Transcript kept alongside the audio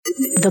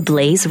The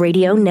Blaze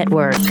Radio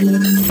Network.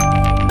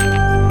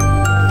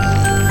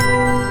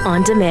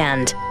 On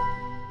demand.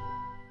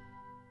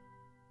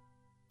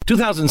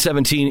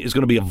 2017 is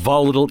going to be a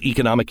volatile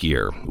economic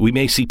year. We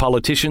may see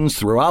politicians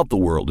throughout the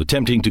world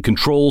attempting to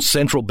control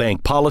central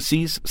bank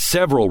policies.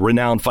 Several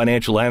renowned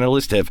financial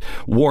analysts have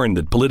warned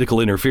that political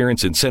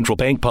interference in central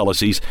bank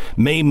policies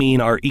may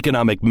mean our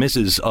economic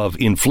misses of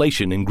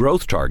inflation and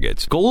growth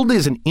targets. Gold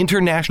is an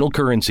international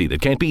currency that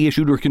can't be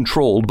issued or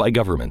controlled by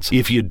governments.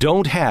 If you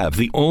don't have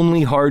the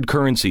only hard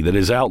currency that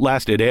has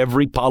outlasted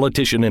every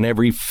politician and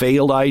every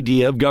failed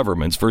idea of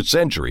governments for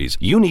centuries,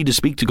 you need to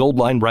speak to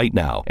Goldline right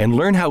now and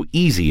learn how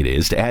easy it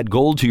is to add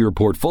gold to your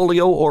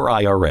portfolio or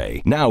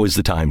IRA. Now is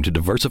the time to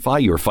diversify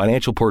your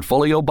financial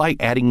portfolio by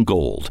adding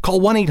gold.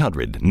 Call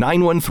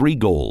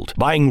 1-800-913-GOLD.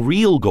 Buying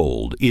real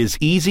gold is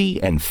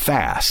easy and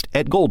fast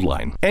at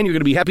Goldline. And you're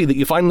going to be happy that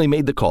you finally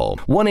made the call.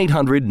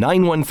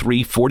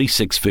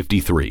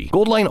 1-800-913-4653.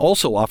 Goldline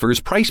also offers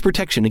price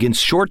protection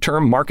against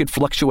short-term market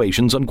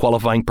fluctuations on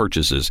qualifying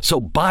purchases. So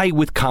buy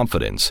with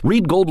confidence.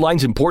 Read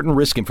Goldline's important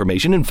risk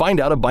information and find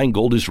out if buying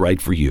gold is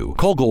right for you.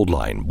 Call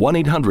Goldline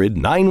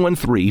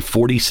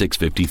 1-800-913-4653.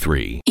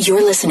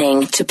 You're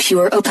listening to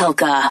Pure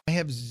Opelka. I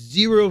have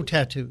 0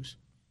 tattoos.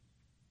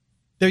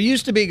 There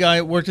used to be a guy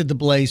that worked at the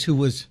Blaze who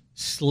was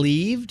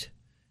sleeved,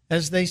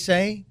 as they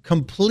say,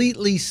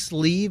 completely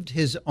sleeved.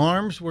 His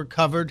arms were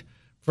covered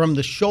from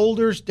the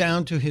shoulders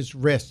down to his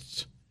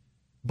wrists,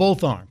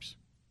 both arms.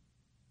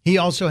 He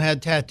also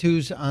had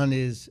tattoos on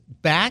his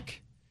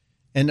back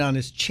and on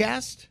his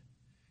chest,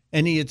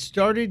 and he had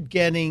started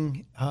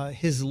getting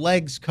his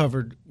legs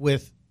covered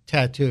with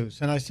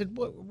tattoos. And I said,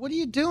 what are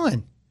you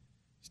doing?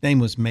 His name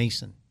was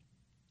Mason. I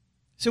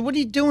said, what are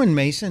you doing,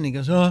 Mason? He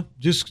goes,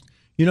 just,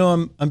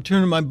 I'm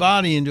turning my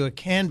body into a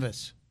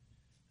canvas.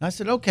 And I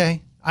said,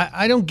 okay,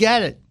 I don't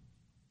get it.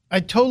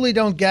 I totally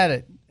don't get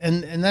it.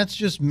 And that's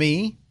just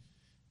me.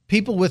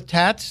 People with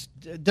tats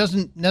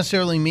doesn't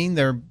necessarily mean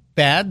they're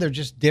bad. They're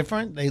just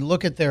different. They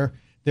look at their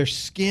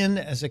skin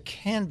as a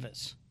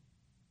canvas.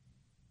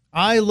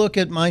 I look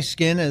at my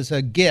skin as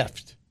a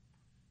gift.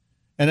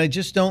 And I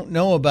just don't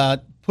know about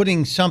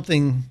putting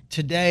something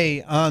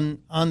today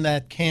on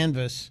that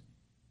canvas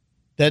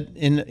that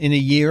in a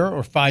year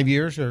or 5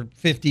 years or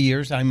 50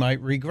 years I might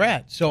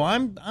regret. So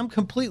I'm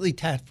completely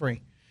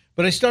tat-free.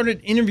 But I started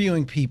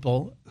interviewing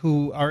people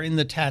who are in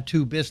the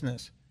tattoo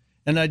business,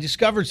 and I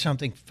discovered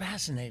something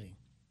fascinating.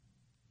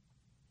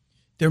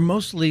 They're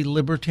mostly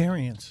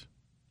libertarians.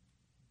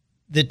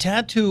 The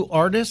tattoo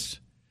artists,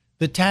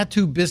 the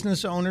tattoo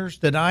business owners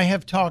that I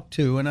have talked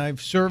to, and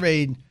I've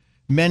surveyed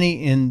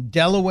many in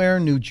Delaware,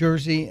 New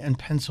Jersey, and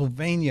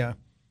Pennsylvania,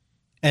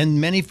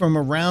 and many from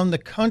around the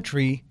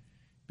country,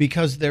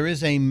 because there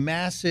is a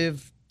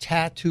massive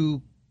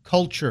tattoo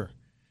culture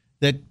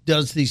that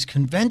does these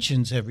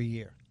conventions every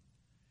year.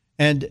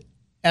 And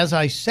as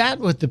I sat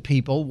with the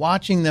people,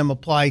 watching them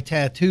apply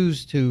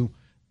tattoos to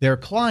their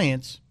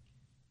clients,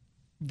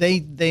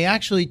 they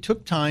actually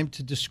took time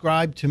to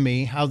describe to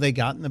me how they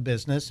got in the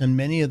business, and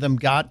many of them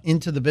got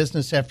into the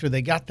business after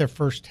they got their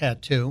first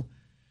tattoo,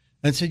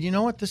 and said, you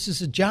know what, this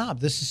is a job.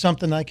 This is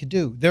something I could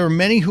do. There are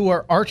many who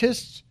are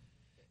artists,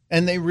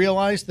 and they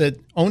realize that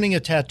owning a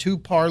tattoo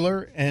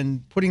parlor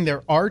and putting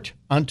their art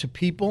onto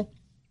people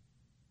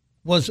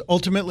was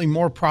ultimately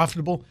more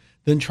profitable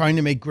than trying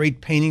to make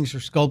great paintings or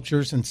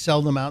sculptures and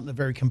sell them out in the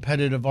very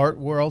competitive art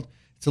world.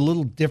 It's a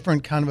little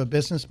different kind of a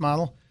business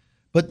model.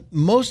 But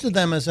most of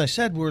them, as I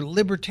said, were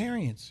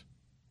libertarians.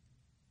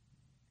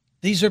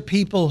 These are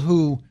people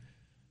who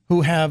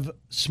have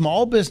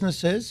small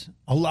businesses.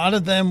 A lot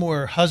of them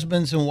were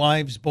husbands and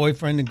wives,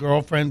 boyfriend and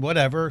girlfriend,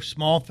 whatever,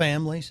 small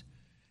families.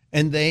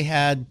 And they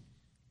had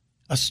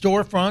a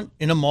storefront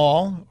in a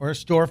mall or a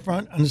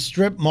storefront on a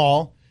strip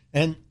mall,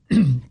 and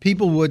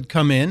people would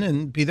come in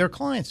and be their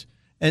clients.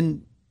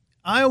 And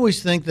I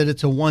always think that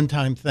it's a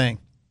one-time thing.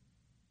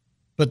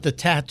 But the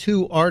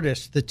tattoo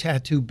artist, the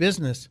tattoo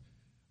business,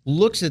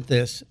 looks at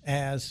this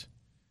as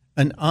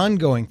an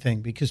ongoing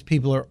thing because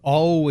people are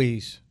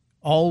always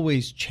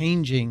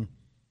changing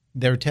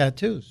their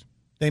tattoos.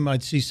 They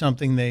might see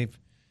something they've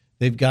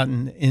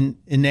gotten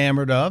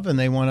enamored of, and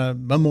they want to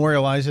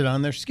memorialize it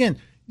on their skin.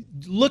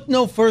 Look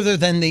no further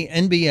than the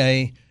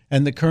NBA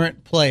and the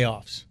current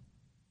playoffs.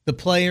 The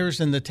players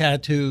and the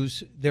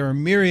tattoos, there are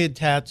myriad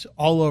tats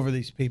all over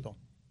these people.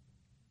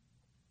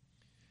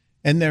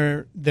 And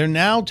they're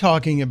now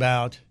talking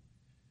about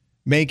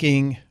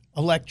making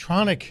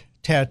electronic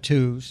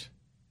tattoos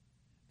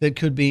that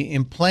could be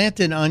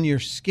implanted on your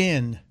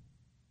skin,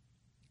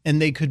 and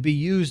they could be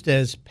used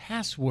as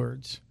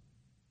passwords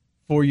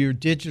for your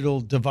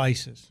digital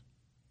devices.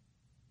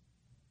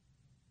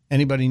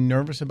 Anybody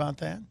nervous about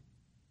that?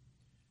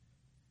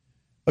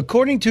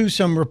 According to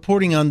some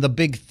reporting on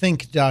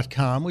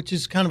thebigthink.com, which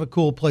is kind of a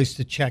cool place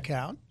to check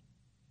out,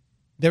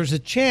 there's a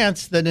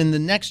chance that in the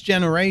next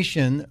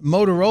generation,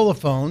 Motorola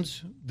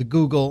phones, the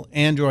Google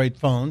Android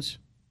phones,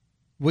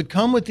 would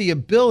come with the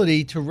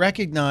ability to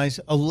recognize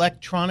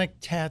electronic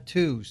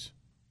tattoos.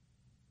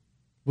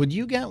 Would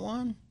you get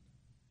one?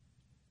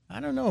 I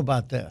don't know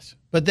about this,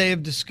 but they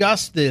have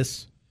discussed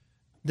this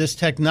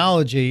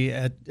technology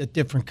at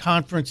different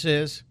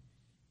conferences,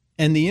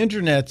 and the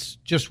internet's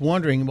just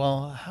wondering,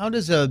 well, how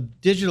does a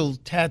digital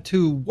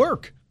tattoo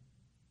work?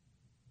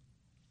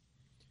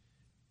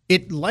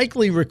 It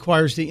likely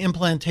requires the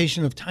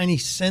implantation of tiny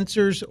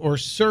sensors or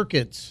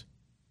circuits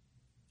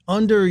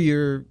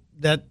under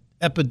that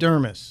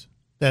epidermis,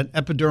 that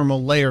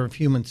epidermal layer of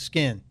human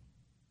skin.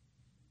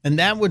 And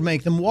that would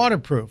make them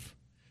waterproof.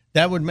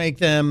 That would make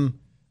them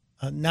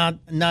not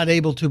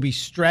able to be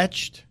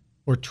stretched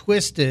or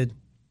twisted,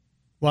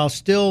 while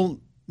still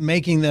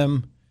making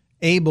them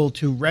able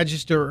to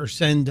register or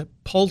send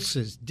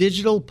pulses,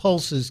 digital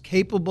pulses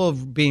capable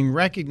of being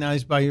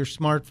recognized by your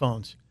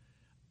smartphones.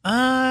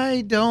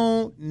 I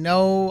don't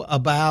know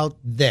about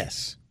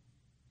this.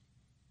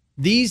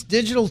 These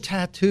digital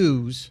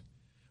tattoos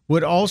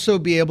would also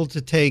be able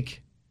to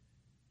take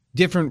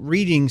different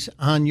readings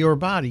on your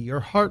body, your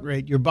heart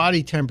rate, your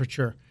body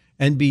temperature,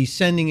 and be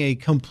sending a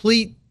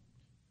complete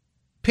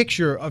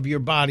picture of your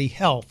body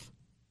health.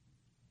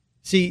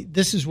 See,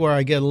 this is where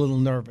I get a little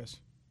nervous.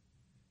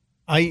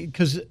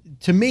 Because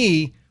to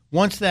me,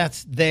 once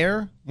that's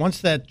there, once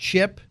that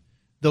chip,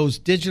 those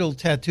digital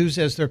tattoos,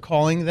 as they're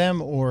calling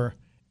them, or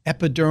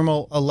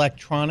epidermal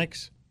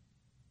electronics,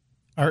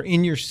 are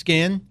in your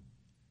skin,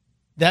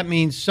 that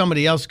means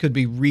somebody else could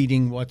be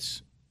reading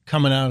what's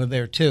coming out of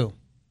there too.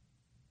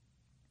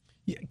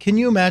 Can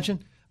you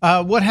imagine?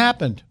 What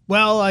happened?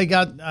 Well, I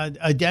got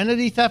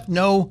identity theft.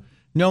 No,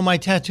 my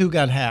tattoo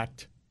got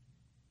hacked.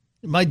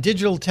 My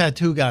digital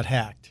tattoo got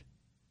hacked.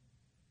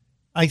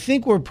 I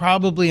think we're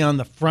probably on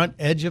the front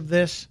edge of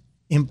this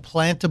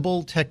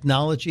implantable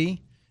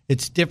technology.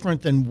 It's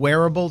different than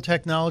wearable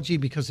technology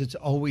because it's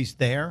always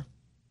there.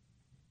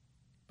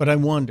 But I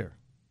wonder.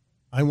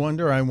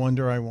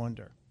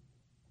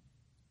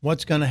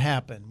 What's going to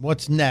happen?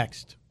 What's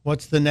next?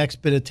 What's the next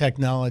bit of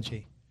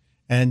technology?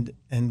 And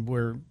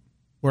we're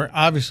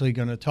obviously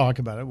going to talk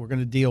about it. We're going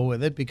to deal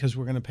with it because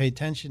we're going to pay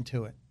attention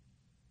to it.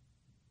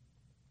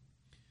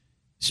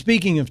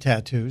 Speaking of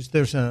tattoos,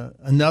 there's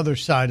another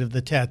side of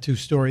the tattoo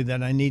story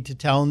that I need to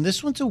tell, and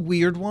this one's a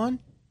weird one.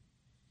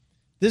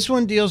 This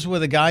one deals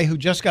with a guy who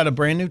just got a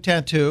brand new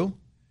tattoo,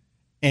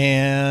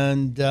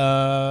 and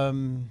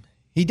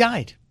he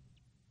died.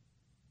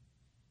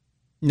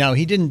 Now,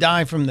 he didn't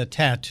die from the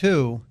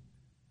tattoo,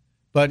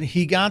 but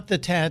he got the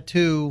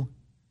tattoo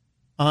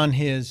on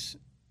his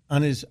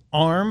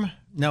arm.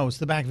 No, it's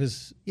the back of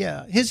his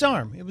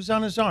arm. It was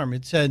on his arm.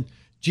 It said,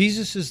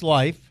 "Jesus is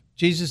life.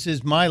 Jesus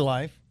is my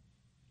life."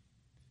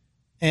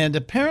 And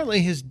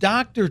apparently his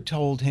doctor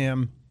told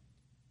him,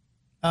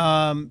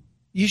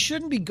 you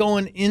shouldn't be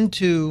going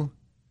into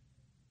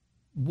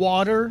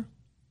water,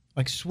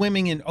 like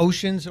swimming in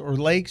oceans or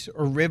lakes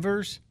or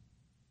rivers,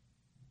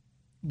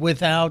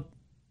 without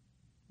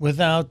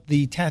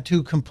the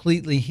tattoo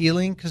completely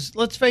healing. Because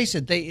let's face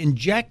it, they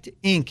inject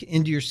ink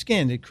into your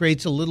skin. It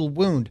creates a little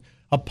wound,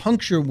 a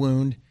puncture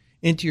wound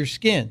into your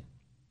skin.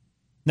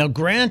 Now,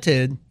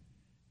 granted,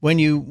 when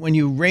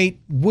you rate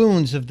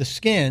wounds of the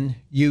skin,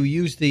 you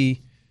use the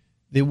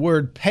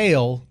word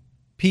pale,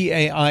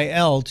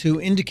 P-A-I-L, to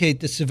indicate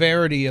the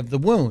severity of the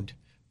wound: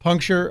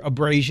 puncture,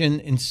 abrasion,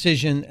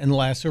 incision, and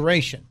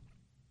laceration.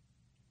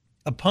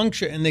 A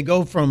puncture, and they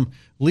go from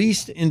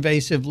least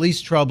invasive,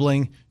 least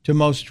troubling, to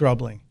most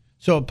troubling.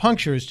 So a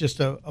puncture is just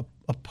a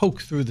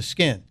poke through the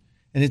skin,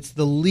 and it's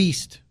the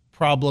least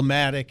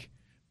problematic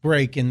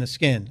break in the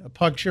skin. A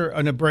puncture,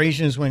 an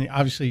abrasion is when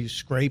obviously you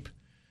scrape.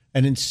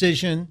 An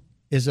incision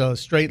is a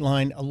straight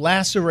line. A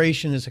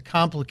laceration is a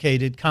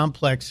complicated,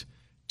 complex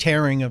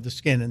tearing of the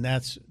skin, and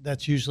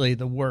that's usually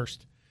the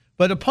worst.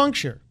 But a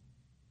puncture.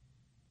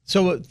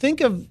 So think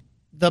of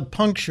the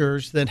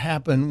punctures that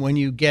happen when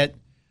you get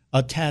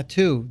a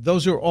tattoo.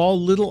 Those are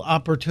all little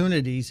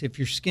opportunities. If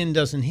your skin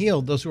doesn't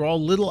heal, those are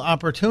all little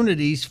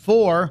opportunities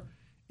for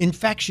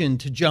infection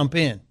to jump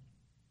in.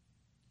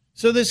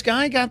 So this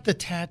guy got the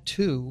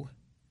tattoo,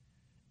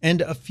 and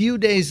a few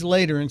days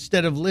later,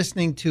 instead of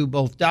listening to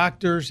both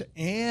doctors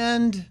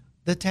and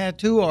the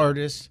tattoo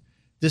artist,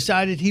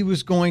 decided he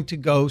was going to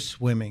go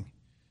swimming.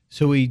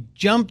 So he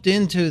jumped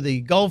into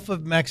the Gulf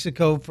of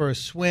Mexico for a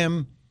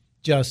swim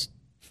just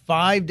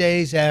 5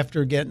 days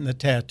after getting the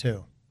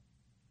tattoo.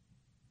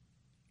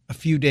 A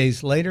few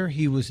days later,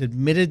 he was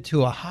admitted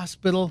to a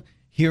hospital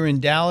here in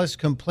Dallas,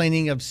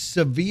 complaining of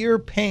severe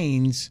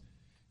pains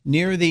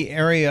near the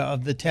area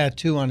of the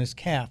tattoo on his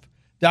calf.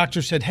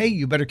 Doctor said, "Hey,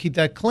 you better keep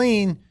that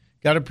clean.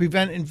 Got to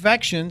prevent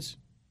infections."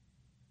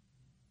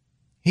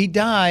 He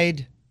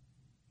died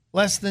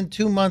less than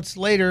 2 months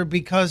later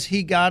because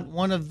he got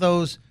one of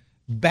those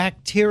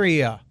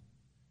bacteria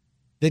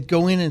that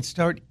go in and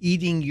start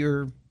eating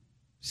your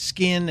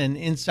skin and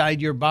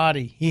inside your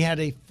body. He had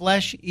a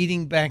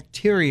flesh-eating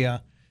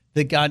bacteria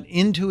that got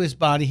into his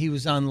body. He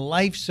was on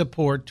life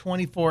support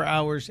 24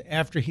 hours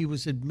after he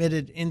was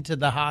admitted into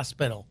the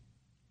hospital.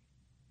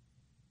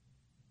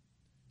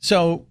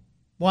 So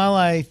while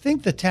I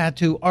think the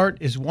tattoo art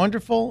is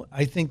wonderful,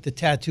 I think the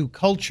tattoo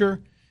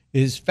culture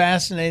is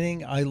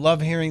fascinating. I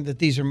love hearing that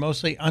these are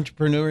mostly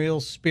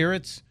entrepreneurial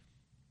spirits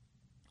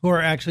who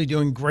are actually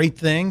doing great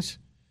things,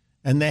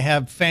 and they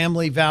have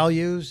family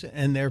values,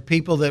 and they're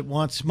people that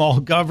want small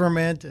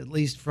government, at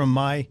least from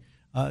my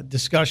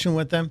discussion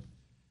with them.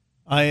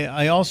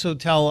 I also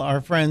tell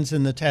our friends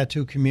in the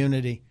tattoo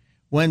community,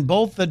 when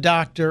both the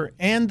doctor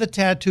and the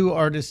tattoo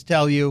artist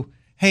tell you,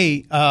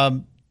 hey,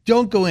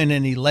 don't go in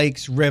any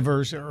lakes,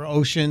 rivers, or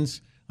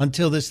oceans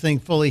until this thing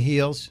fully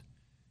heals,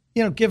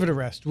 give it a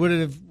rest. Would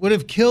it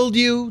have killed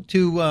you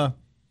to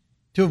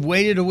have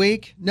waited a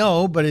week?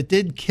 No, but it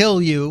did kill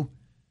you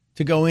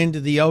to go into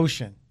the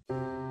ocean.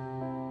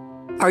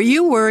 Are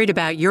you worried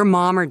about your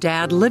mom or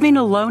dad living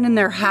alone in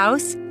their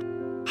house?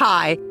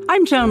 Hi,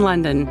 I'm Joan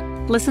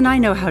London. Listen, I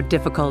know how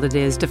difficult it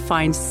is to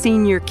find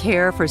senior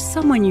care for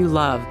someone you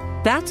love.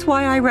 That's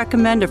why I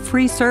recommend a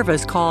free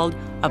service called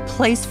A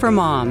Place for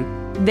Mom.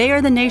 They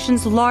are the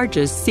nation's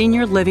largest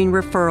senior living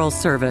referral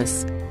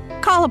service.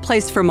 Call A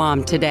Place for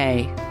Mom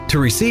today. To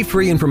receive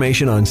free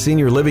information on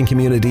senior living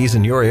communities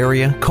in your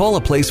area, call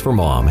A Place for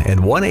Mom at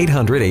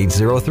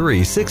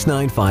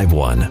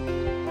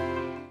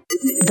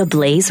 1-800-803-6951. The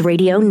Blaze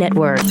Radio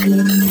Network.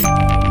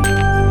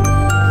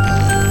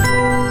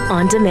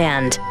 On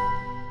demand.